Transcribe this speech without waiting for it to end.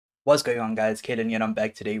What's going on, guys? Kaden here, and I'm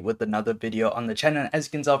back today with another video on the channel. As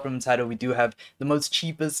you can tell from the title, we do have the most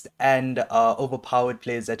cheapest and overpowered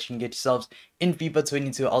players that you can get yourselves in FIFA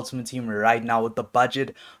 22 Ultimate Team right now with the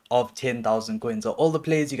budget of 10,000 coins. So all the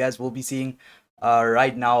players you guys will be seeing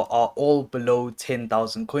right now are all below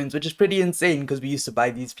 10,000 coins, which is pretty insane because we used to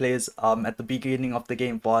buy these players at the beginning of the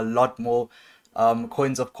game for a lot more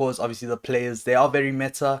coins. Of course, obviously the players, they are very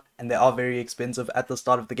meta and they are very expensive at the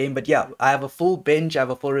start of the game, but yeah, I have a full bench, I have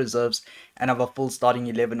a full reserves, and I have a full starting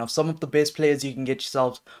 11 of some of the best players you can get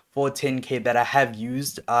yourselves for 10k that I have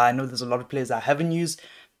used. I know there's a lot of players I haven't used,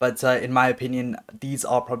 but in my opinion, these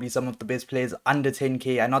are probably some of the best players under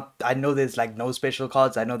 10k. I know there's like no special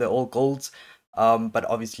cards, I know they're all golds, but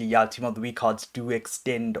obviously, yeah, Team of the Week cards do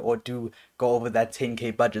extend or do go over that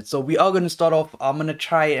 10k budget. So we are going to start off. I'm going to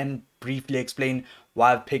try and briefly explain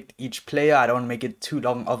why I've picked each player. I don't want to make it too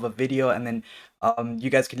long of a video, and then you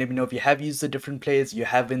guys can let me know if you have used the different players, you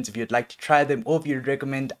haven't, if you'd like to try them, or if you'd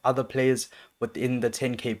recommend other players within the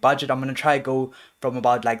 10k budget. I'm going to try go from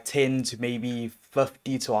about like 10 to maybe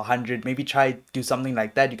 50 to 100, maybe try do something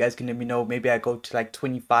like that. You guys can let me know. Maybe I go to like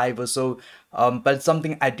 25 or so, but it's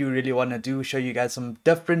something I do really want to do, show you guys some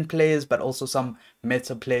different players but also some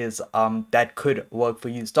meta players that could work for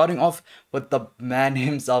you. Starting off with the man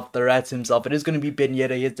himself, the rat himself, it is going to be Ben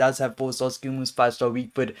Yedder. He does have 4-star skill moves, 5-star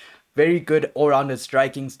weak foot, very good all-rounder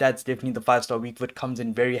striking stats. Definitely the 5-star weak foot comes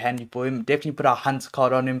in very handy for him. Definitely put a hunt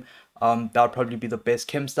card on him. That would probably be the best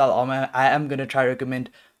chem style armor. I am going to try recommend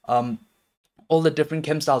all the different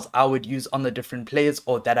chem styles I would use on the different players,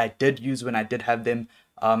 or that I did use when I did have them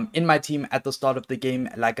in my team at the start of the game.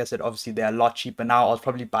 Like I said, obviously they're a lot cheaper now. I was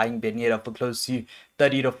probably buying Ben Yedder for close to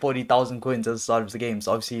 30 to 40,000 coins at the start of the game.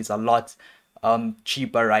 So obviously it's a lot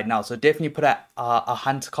cheaper right now. So definitely put a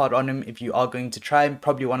hunt card on him if you are going to try him.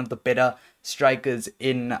 Probably one of the better strikers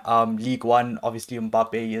in League One. Obviously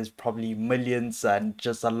Mbappe is probably millions and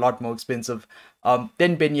just a lot more expensive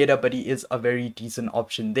than Ben Yedder, but he is a very decent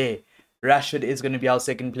option there. Rashford is going to be our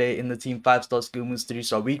second player in the team. 5-star skill moves,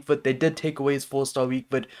 3-star weak foot. They did take away his 4-star weak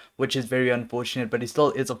foot, which is very unfortunate, but he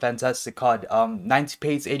still is a fantastic card. 90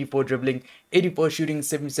 pace, 84 dribbling, 84 shooting,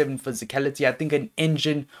 77 physicality. I think an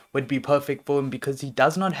engine would be perfect for him because he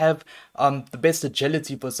does not have the best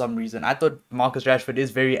agility for some reason. I thought Marcus Rashford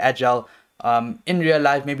is very agile. In real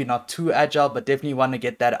life, maybe not too agile, but definitely want to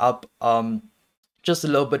get that up. Just a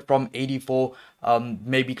little bit from 84,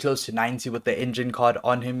 maybe close to 90 with the engine card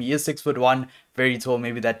on him. He is 6'1", very tall.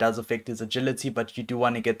 Maybe that does affect his agility, but you do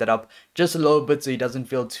want to get that up just a little bit so he doesn't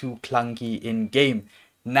feel too clunky in game.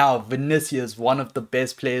 Now, Vinicius, one of the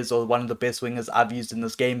best players or one of the best wingers I've used in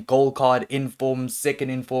this game. Gold card, in form,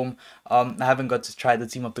 second in form. I haven't got to try the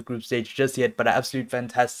team of the group stage just yet, but an absolute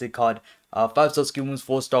fantastic card. 5-star skill moves,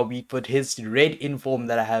 4-star weak foot. His red in form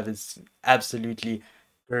that I have is absolutely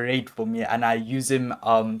great for me, and I use him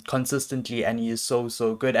consistently, and he is so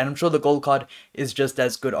good. And I'm sure the gold card is just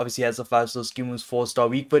as good. Obviously has a 5-star skill moves, 4-star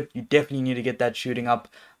weak foot. You definitely need to get that shooting up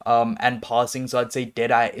and passing. So I'd say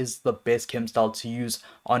Deadeye is the best chem style to use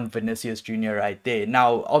on Vinicius Jr. right there.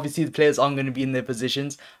 Now obviously the players aren't going to be in their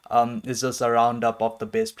positions. It's just a roundup of the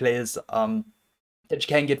best players that you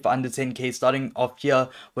can get for under 10k. Starting off here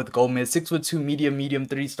with Gomez, 6'2", medium,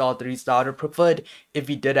 3-star. I'd have preferred if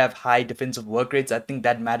he did have high defensive work rates. I think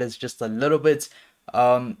that matters just a little bit.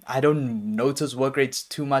 I don't notice work rates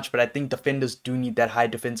too much, but I think defenders do need that high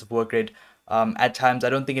defensive work rate. At times, I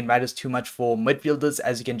don't think it matters too much for midfielders,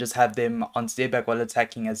 as you can just have them on stay back while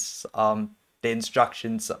attacking as the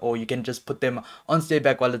instructions, or you can just put them on stay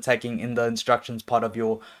back while attacking in the instructions part of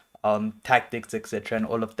your tactics, etc., and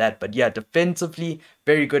all of that. But yeah, defensively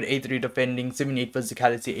very good. 83 defending, 78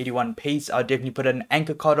 physicality, 81 pace. I'll definitely put an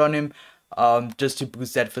anchor card on him just to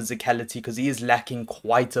boost that physicality, because he is lacking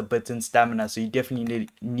quite a bit in stamina, so you definitely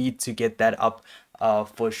need to get that up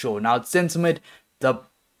for sure. Now at centre mid,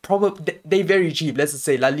 they're very cheap. Let's just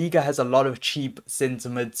say La Liga has a lot of cheap centre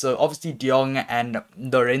mid. So obviously De Jong and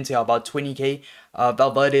Llorente are about 20k.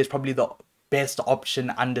 Valverde is probably the best option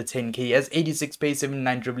under 10k. He has 86 pace,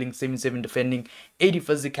 79 dribbling, 77 defending, 80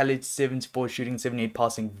 physicality, 74 shooting, 78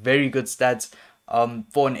 passing. Very good stats.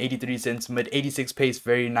 483 centre mid, 86 pace,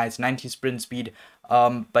 very nice, 90 sprint speed.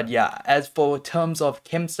 But yeah, as for terms of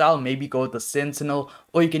chem style, maybe go with the Sentinel,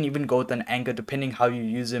 or you can even go with an anchor depending how you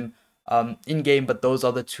use him in game. But those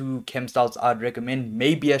are the two chem styles I'd recommend.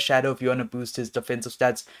 Maybe a Shadow if you want to boost his defensive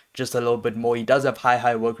stats just a little bit more. He does have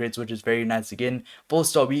high work rates, which is very nice. Again,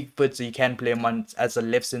 4-star weak foot, so you can play him on as a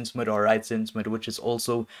left centre mid or right centre mid, which is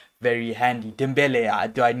also very handy.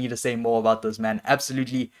 Dembele, do I need to say more about this man?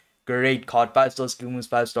 Absolutely great card. 5-star skill moves,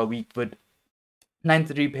 5-star weak foot,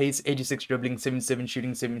 93 pace, 86 dribbling, 77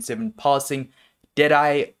 shooting, 77 passing.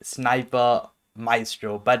 Deadeye, Sniper,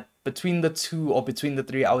 Maestro. But between the two or between the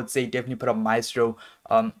three, I would say definitely put a Maestro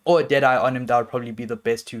or Deadeye on him. That would probably be the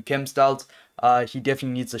best two chem styles. He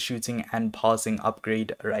definitely needs a shooting and passing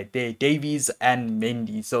upgrade right there. Davies and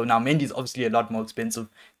Mendy. So now Mendy's obviously a lot more expensive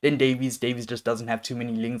than Davies. Davies just doesn't have too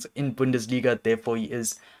many links in Bundesliga, therefore he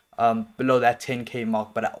is below that 10k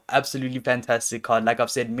mark. But absolutely fantastic card. Like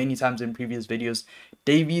I've said many times in previous videos,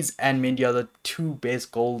 Davies and Mendy are the two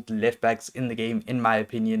best gold left backs in the game, in my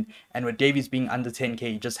opinion. And with Davies being under 10k,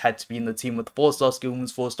 he just had to be in the team with 4-star skill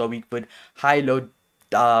moves, 4-star weak foot, high low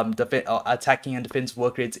attacking and defensive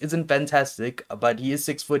work rates isn't fantastic, but he is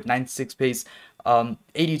 6 foot, 96 pace,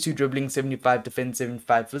 82 dribbling, 75 defense,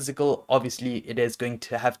 75 physical. Obviously, it is going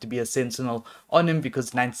to have to be a sentinel on him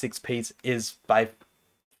because 96 pace is by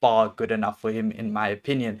far good enough for him, in my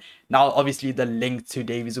opinion. Now, obviously, the link to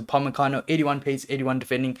Davies Upamecano, 81 pace, 81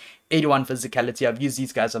 defending, 81 physicality. I've used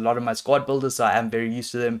these guys a lot in my squad builders, so I am very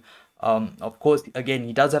used to them. Of course, again,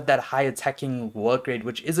 he does have that high attacking work rate,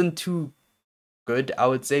 which isn't too good, I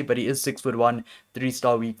would say, but he is 6'1",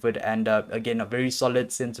 3-star weak foot, and again, a very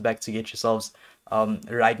solid centre back to get yourselves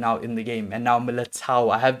right now in the game. And now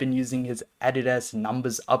Militao, I have been using his Adidas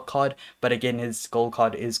numbers up card, but again, his goal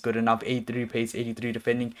card is good enough. 83 pace, 83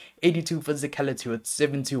 defending, 82 physicality with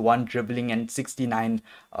 71 dribbling and 69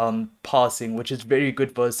 passing, which is very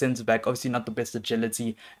good for a centre back. Obviously not the best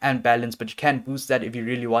agility and balance, but you can boost that if you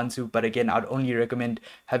really want to. But again, I'd only recommend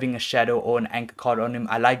having a shadow or an anchor card on him.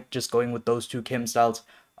 I like just going with those two chem styles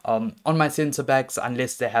on my center backs,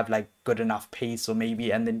 unless they have like good enough pace, or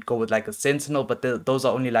maybe, and then go with like a sentinel. But those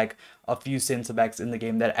are only like a few center backs in the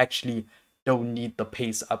game that actually don't need the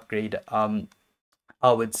pace upgrade,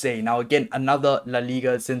 I would say. Now again, another La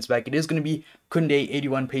Liga centre back, it is going to be Koundé,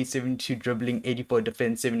 81 pace, 72 dribbling, 84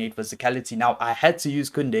 defense, 78 physicality. Now I had to use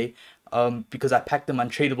Koundé because I packed them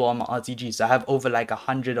untradeable on my RTG, so I have over like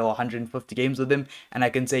 100 or 150 games with him, and I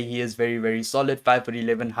can say he is very, very solid.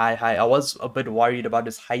 5'11", high. I was a bit worried about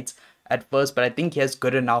his height at first, but I think he has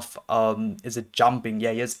good enough is it jumping?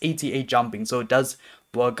 Yeah, he has 88 jumping, so it does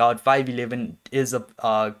work out. 5'11" is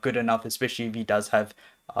a good enough, especially if he does have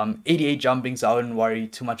 88 jumping, so I wouldn't worry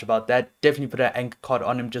too much about that. Definitely put an anchor card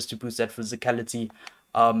on him just to boost that physicality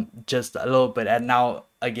just a little bit. And now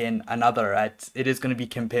again, another, right, it is going to be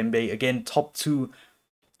Kimpembe again, top 2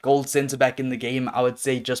 gold center back in the game, I would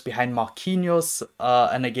say, just behind Marquinhos.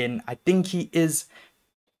 And again, I think he is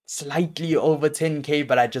slightly over 10k,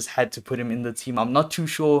 but I just had to put him in the team. I'm not too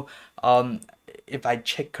sure if I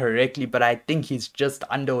check correctly, but I think he's just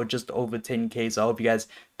under or just over 10k, so I hope you guys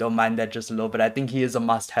don't mind that just a little bit. I think he is a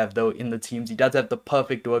must-have though in the teams. He does have the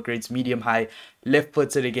perfect work rates, medium high, left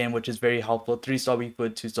footed again, which is very helpful. 3-star weak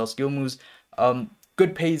foot, 2-star skill moves,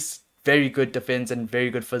 good pace, very good defense, and very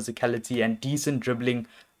good physicality, and decent dribbling,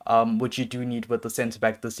 which you do need with the centre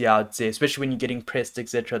back this year, I'd say, especially when you're getting pressed,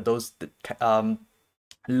 etc. Those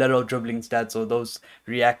little dribbling stats or those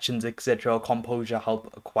reactions, etc., composure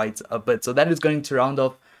help quite a bit. So that is going to round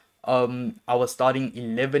off our starting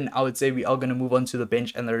 11. I would say we are going to move on to the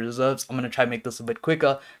bench and the reserves. I'm going to try and make this a bit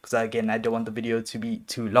quicker because again, I don't want the video to be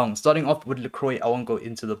too long. Starting off with Lacroix, I won't go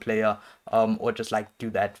into the player or just like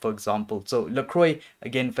do that, for example. So Lacroix,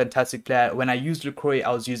 again, fantastic player. When I used Lacroix,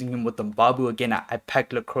 I was using him with the Mbabu. Again, I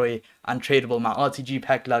packed Lacroix untradeable. My RTG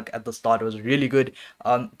pack luck at the start was really good,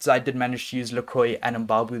 so I did manage to use Lacroix and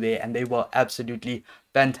Mbabu there, and they were absolutely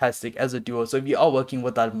fantastic as a duo. So if you are working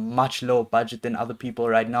with a much lower budget than other people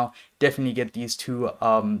right now, definitely get these two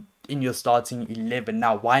in your starting 11.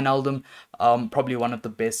 Now Wijnaldum, probably one of the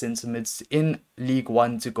best centre mids in League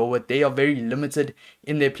One to go with. They are very limited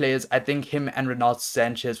in their players. I think him and Renato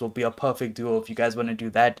Sanchez will be a perfect duo if you guys want to do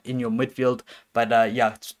that in your midfield. But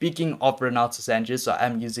yeah, speaking of Renato Sanchez, so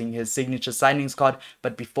I'm using his signature signings card,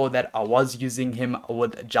 but before that I was using him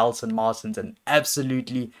with Gelson Martins, an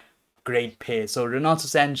absolutely great pair. So Renato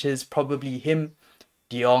Sanchez, probably him,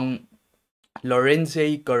 De Jong,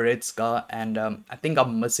 Llorente, Goretzka, and I think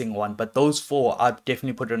I'm missing one, but those 4, I'd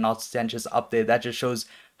definitely put Renato Sanchez up there. That just shows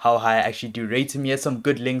how high I actually do rate him. He has some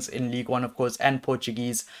good links in League One, of course, and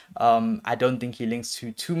Portuguese. I don't think he links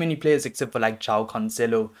to too many players except for like João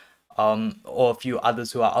Cancelo, or a few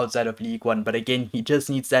others who are outside of League One. But again, he just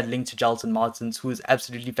needs that link to Gelson Martins, who is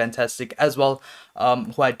absolutely fantastic as well,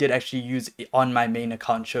 who I did actually use on my main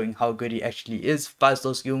account, showing how good he actually is.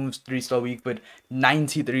 5-star skill moves, 3-star weak foot,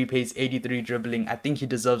 93 pace, 83 dribbling. I think he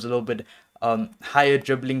deserves a little bit higher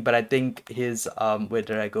dribbling, but I think his where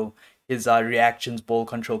did I go? His reactions, ball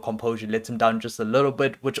control, composure lets him down just a little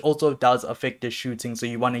bit, which also does affect his shooting, so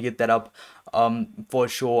you want to get that up for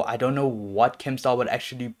sure. I don't know what chem style would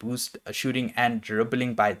actually boost shooting and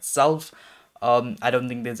dribbling by itself. I don't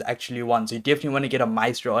think there's actually one. So you definitely want to get a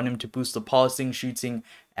Maestro on him to boost the passing, shooting,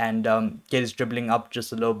 and get his dribbling up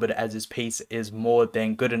just a little bit, as his pace is more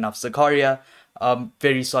than good enough. Zakaria,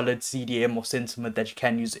 very solid CDM or sentiment that you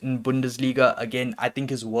can use in Bundesliga. Again, I think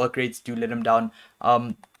his work rates do let him down.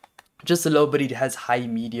 Just a little bit. He has high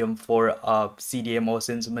medium for CDM or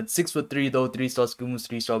sentiment. 6'3" though, 3-star skill moves,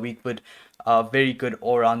 3-star weak foot. Very good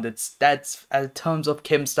all-rounded stats. In terms of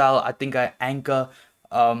chem style, I think I anchor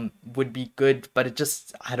would be good, but it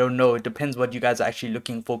just, I don't know, it depends what you guys are actually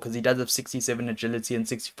looking for, because he does have 67 agility and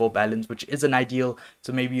 64 balance, which isn't ideal.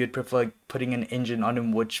 So maybe you'd prefer putting an engine on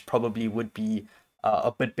him, which probably would be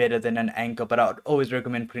a bit better than an anchor. But I would always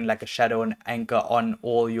recommend putting like a shadow and anchor on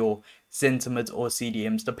all your sentiments or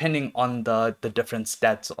CDMs, depending on the different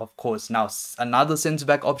stats, of course. Now, another centre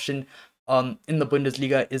back option in the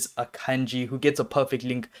Bundesliga is a Kanji, who gets a perfect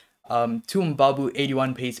link to Mbabu.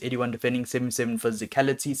 81 pace, 81 defending, 77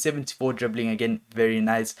 physicality, 74 dribbling. Again, very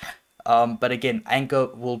nice. But again, anchor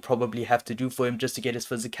will probably have to do for him just to get his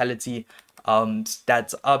physicality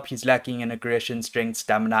stats up. He's lacking in aggression, strength,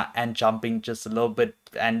 stamina, and jumping just a little bit,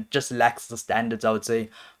 and just lacks the standards, I would say,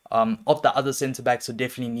 of the other centre backs. So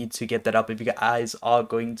definitely need to get that up if you guys are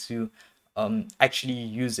going to actually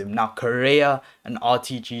use him. Now, Correa, an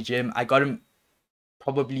RTG gem. I got him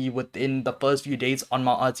probably within the first few days on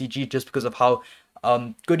my RTG, just because of how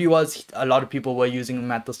good he was. A lot of people were using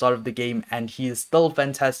him at the start of the game, and he is still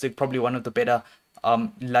fantastic. Probably one of the better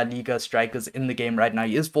La Liga strikers in the game right now.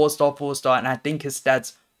 He is 4-star, and I think his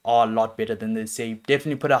stats are a lot better than they say.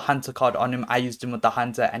 Definitely put a hunter card on him. I used him with the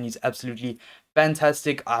hunter, and he's absolutely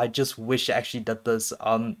fantastic. I just wish I actually did this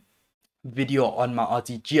video on my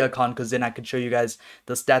RTG account, because then I could show you guys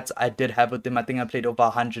the stats I did have with him. I think I played over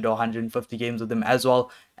 100 or 150 games with him as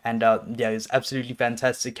well, and yeah, it was absolutely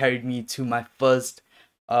fantastic. Carried me to my first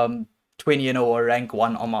 20-0 or rank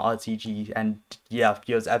 1 on my RTG, and yeah,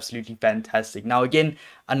 he was absolutely fantastic. Now again,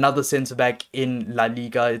 another centre back in La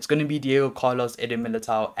Liga, it's going to be Diego Carlos, Eder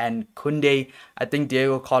Militao, and Koundé. I think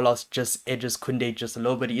Diego Carlos just edges Koundé just a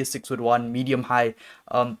little bit. He is 6'1", medium high,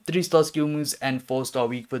 3-star skill moves and 4-star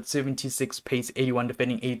weak foot, 76 pace, 81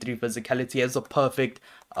 defending, 83 physicality. He has a perfect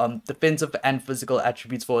defensive and physical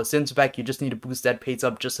attributes for a centre back. You just need to boost that pace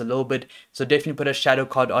up just a little bit. So definitely put a shadow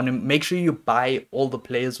card on him. Make sure you buy all the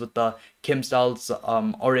players with the chem styles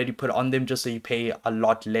already put on them, just so you pay a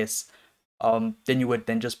lot less than you would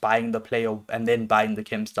than just buying the player and then buying the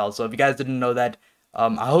chem style. So if you guys didn't know that,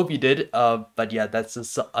 I hope you did. But yeah, that's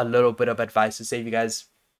just a little bit of advice to save you guys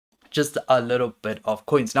just a little bit of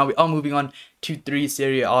coins. Now we are moving on to 3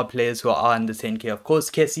 Serie A players who are under 10k. Of course,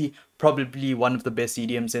 Kessie, probably one of the best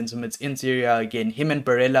CDM sentiments in Serie A. Again, him and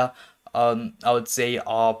Barella, I would say,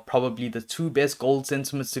 are probably the 2 best gold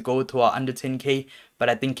sentiments to go to are under 10k. But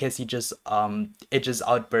I think Kessie just edges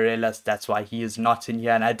out Barella. That's why he is not in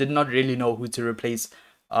here. And I did not really know who to replace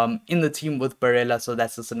in the team with Barella. So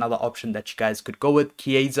that's just another option that you guys could go with.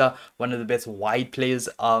 Chiesa, one of the best wide players,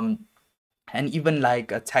 and even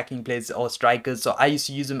like attacking players or strikers. So I used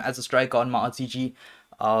to use him as a striker on my RTG,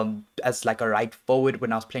 as like a right forward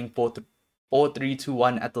when I was playing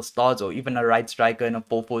 4-3-2-1 at the start, or even a right striker in a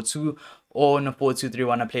 4-4-2 or in a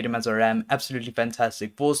 4-2-3-1. I played him as a ram. Absolutely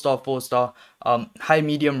fantastic. 4-star, high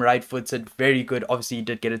medium right footed, very good. Obviously he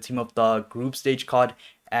did get a team of the group stage card,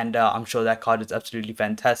 and I'm sure that card is absolutely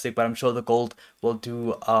fantastic, but I'm sure the gold will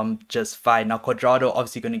do just fine. Now Cuadrado,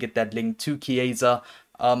 obviously going to get that link to Chiesa.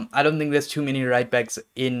 I don't think there's too many right backs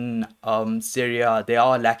in Serie A. They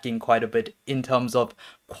are lacking quite a bit in terms of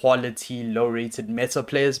quality, low-rated meta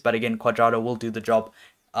players. But again, Cuadrado will do the job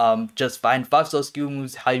just fine. 5-star skill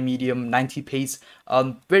moves, high medium, 90 pace,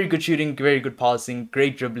 very good shooting, very good passing,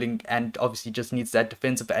 great dribbling, and obviously just needs that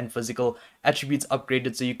defensive and physical attributes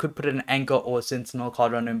upgraded. So you could put an anchor or a sentinel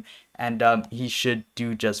card on him, and he should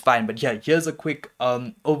do just fine. But yeah, here's a quick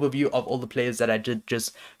overview of all the players that I did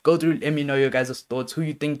just go through. Let me know your guys' thoughts, who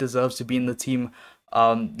you think deserves to be in the team.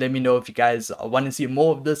 Let me know if you guys want to see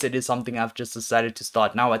more of this. It is something I've just decided to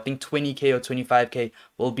start now. I think 20k or 25k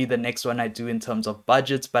will be the next one I do in terms of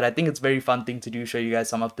budgets, but I think it's a very fun thing to do, show you guys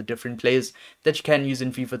some of the different players that you can use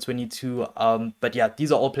in FIFA 22. But yeah,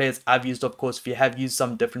 these are all players I've used. Of course, if you have used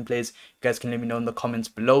some different players, you guys can let me know in the comments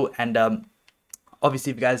below. And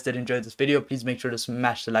obviously, if you guys did enjoy this video, please make sure to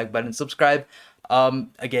smash the like button, subscribe.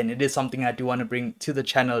 Again, it is something I do want to bring to the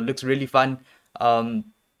channel. It looks really fun.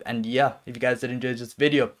 And yeah, if you guys did enjoy this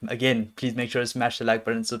video, again, please make sure to smash the like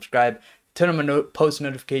button, subscribe, turn on my post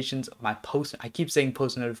notifications. I keep saying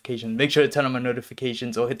post notifications. Make sure to turn on my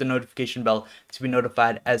notifications or hit the notification bell to be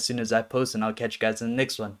notified as soon as I post, and I'll catch you guys in the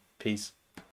next one. Peace.